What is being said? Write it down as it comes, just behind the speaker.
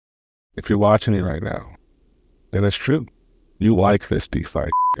if you're watching me right now, then it's true. You like this DeFi.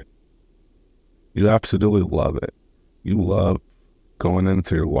 You absolutely love it. You love going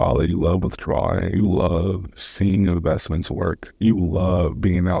into your wallet. You love withdrawing. You love seeing investments work. You love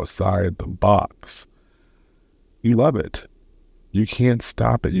being outside the box. You love it. You can't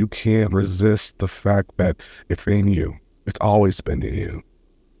stop it. You can't resist the fact that it's in you. It's always been in you.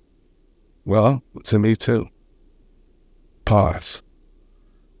 Well, to me too. Pause.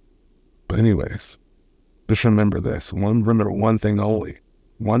 But anyways, just remember this. Remember one thing only.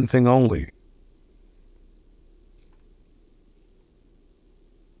 One thing only.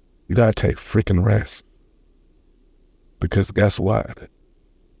 You gotta take freaking rest. Because guess what?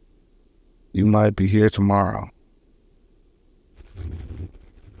 You might be here tomorrow.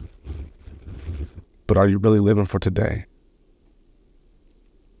 But are you really living for today?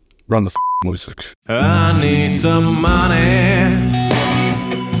 Run the music. I need some money,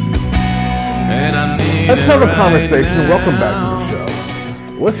 and I need Let's have a conversation. Welcome back to the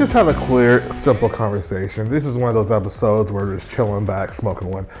show. Let's just have a clear, simple conversation. This is one of those episodes where we're just chilling back,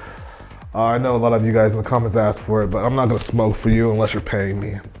 smoking one. I know a lot of you guys in the comments asked for it, but I'm not gonna smoke for you unless you're paying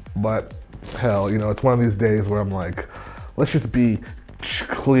me. But hell, you know, it's one of these days where I'm like, let's just be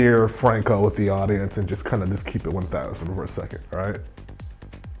clear, franco with the audience and just kind of just keep it 1,000 for a second, all right?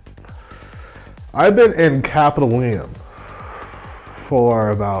 I've been in CapitaLIUM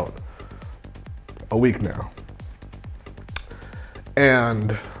for about a week now,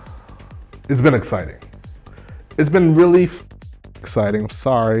 and it's been exciting. It's been really exciting. I'm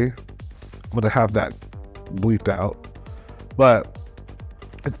sorry, I'm gonna have that bleeped out, but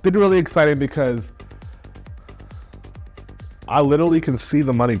it's been really exciting because I literally can see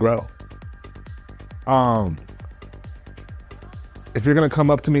the money grow. If you're gonna come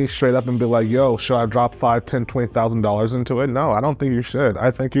up to me straight up and be like, yo, should I drop $5,000, $10,000, $20,000 into it? No, I don't think you should.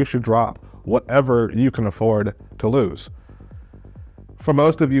 I think you should drop whatever you can afford to lose. For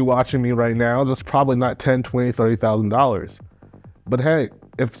most of you watching me right now, that's probably not $10,000, $20,000, $30,000. But hey,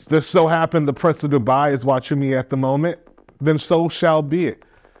 if this so happened the Prince of Dubai is watching me at the moment, then so shall be it.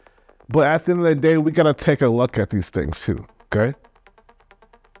 But at the end of the day, we gotta take a look at these things too, okay?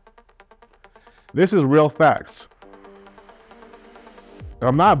 This is real facts.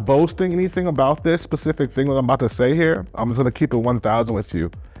 I'm not boasting anything about this specific thing that I'm about to say here. I'm just gonna keep it 1,000 with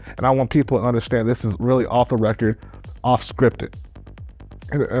you. And I want people to understand this is really off the record, off scripted,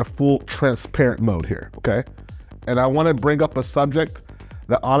 in a full transparent mode here, okay? And I wanna bring up a subject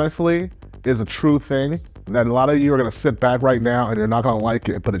that honestly is a true thing that a lot of you are gonna sit back right now and you're not gonna like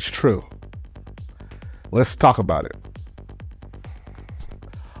it, but it's true. Let's talk about it.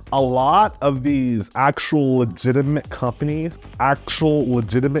 A lot of these actual legitimate companies, actual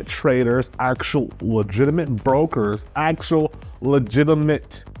legitimate traders, actual legitimate brokers, actual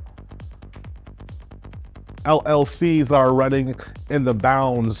legitimate LLCs are running in the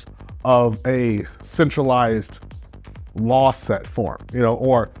bounds of a centralized law set form, you know,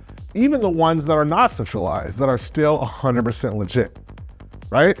 or even the ones that are not centralized, that are still 100% legit,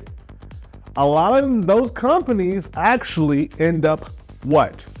 right? A lot of those companies actually end up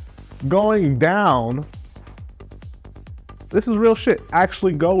what? Going down. This is real shit.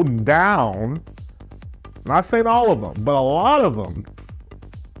 Actually go down. I'm not saying all of them, but a lot of them.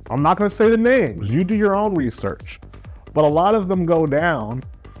 I'm not gonna say the names. You do your own research. But a lot of them go down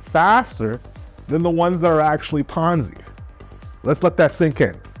faster than the ones that are actually Ponzi. Let's let that sink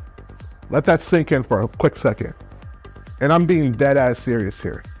in. Let that sink in for a quick second. And I'm being dead ass serious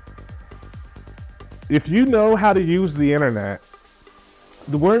here. If you know how to use the internet,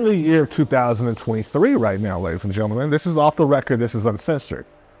 we're in the year of 2023 right now, ladies and gentlemen. This is off the record, this is uncensored.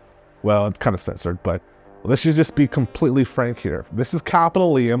 Well, it's kind of censored, but let's just be completely frank here. This is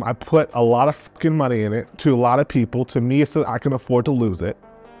CapitaLIUM. I put a lot of fucking money in it to a lot of people. To me, it's so I can afford to lose it,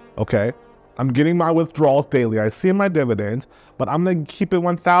 okay? I'm getting my withdrawals daily. I see my dividends, but I'm gonna keep it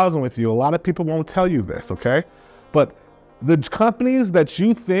 1,000 with you. A lot of people won't tell you this, okay? But the companies that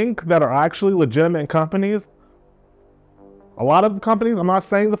you think that are actually legitimate companies, a lot of the companies, I'm not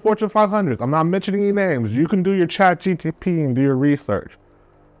saying the Fortune 500s, I'm not mentioning any names. You can do your ChatGPT and do your research.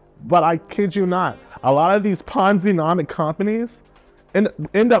 But I kid you not, a lot of these Ponzi-nomic companies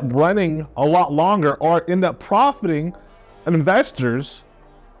end up running a lot longer or end up profiting investors.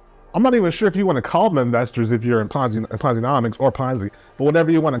 I'm not even sure if you want to call them investors if you're in Ponzi-nomics or Ponzi, but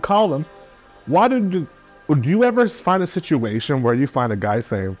whatever you want to call them. Would you ever find a situation where you find a guy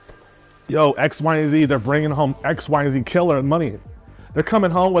saying, yo, X, Y, and Z, they're bringing home X, Y, and Z killer money. They're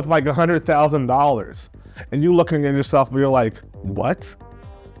coming home with like $100,000. And you looking at yourself and you're like, what?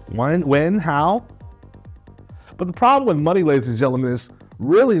 When, how? But the problem with money, ladies and gentlemen, is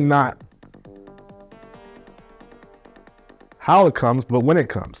really not how it comes, but when it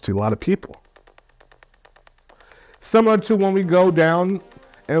comes to a lot of people. Similar to when we go down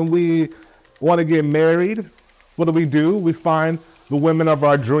and we want to get married, what do? We find the women of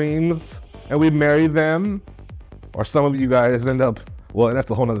our dreams and we marry them. Or some of you guys end up, well, that's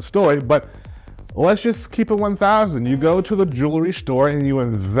a whole nother story, but let's just keep it 1,000. You go to the jewelry store and you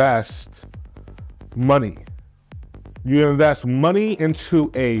invest money. You invest money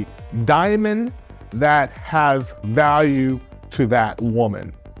into a diamond that has value to that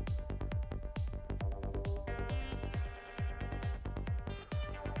woman.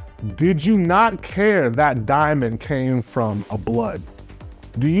 Did you not care that diamond came from a blood?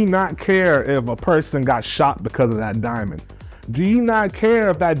 Do you not care if a person got shot because of that diamond? Do you not care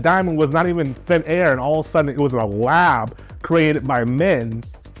if that diamond was not even thin air and all of a sudden it was in a lab created by men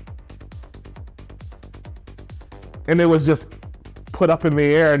and it was just put up in the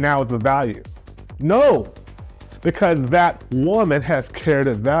air and now it's a value? No, because that woman has carried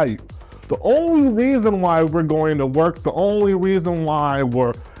value. The only reason why we're going to work, the only reason why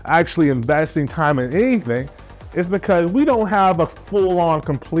we're actually investing time in anything is because we don't have a full-on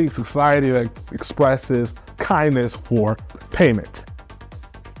complete society that expresses kindness for payment.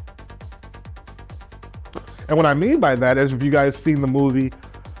 And what I mean by that is, if you guys seen the movie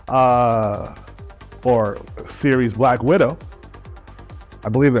or series Black Widow, I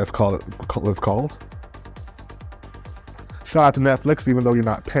believe that's what it's called. Shout out to Netflix, even though you're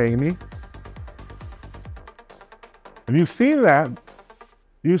not paying me. If you've seen that,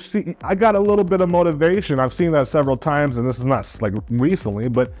 you see, I got a little bit of motivation. I've seen that several times, and this is not like recently,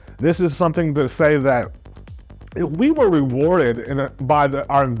 but this is something to say that if we were rewarded by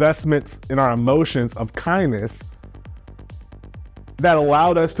our investments in our emotions of kindness that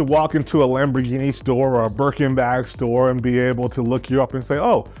allowed us to walk into a Lamborghini store or a Birkin bag store and be able to look you up and say,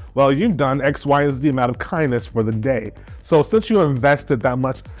 oh, well, you've done X, Y, and Z amount of kindness for the day. So since you invested that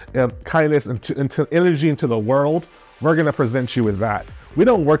much kindness into energy into the world, we're gonna present you with that. We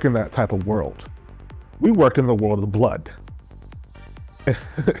don't work in that type of world. We work in the world of blood.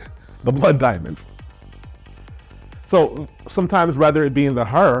 The blood diamonds. So sometimes rather it being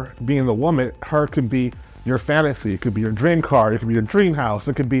being the woman, her could be your fantasy, it could be your dream car, it could be your dream house,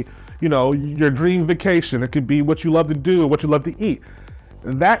 it could be, you know, your dream vacation, it could be what you love to do, what you love to eat.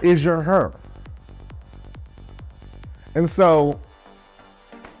 That is your her. And so,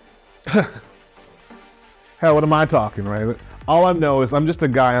 hell, what am I talking, right? All I know is I'm just a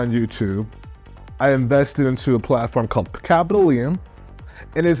guy on YouTube. I invested into a platform called CapitaLIUM,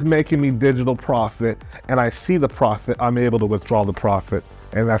 and it's making me digital profit, and I see the profit, I'm able to withdraw the profit,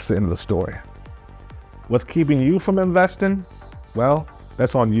 and that's the end of the story. What's keeping you from investing? Well,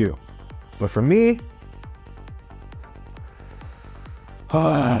 that's on you. But for me,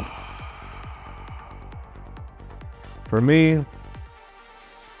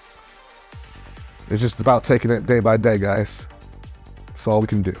 it's just about taking it day by day, guys. That's all we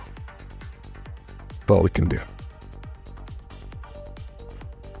can do. That's all we can do.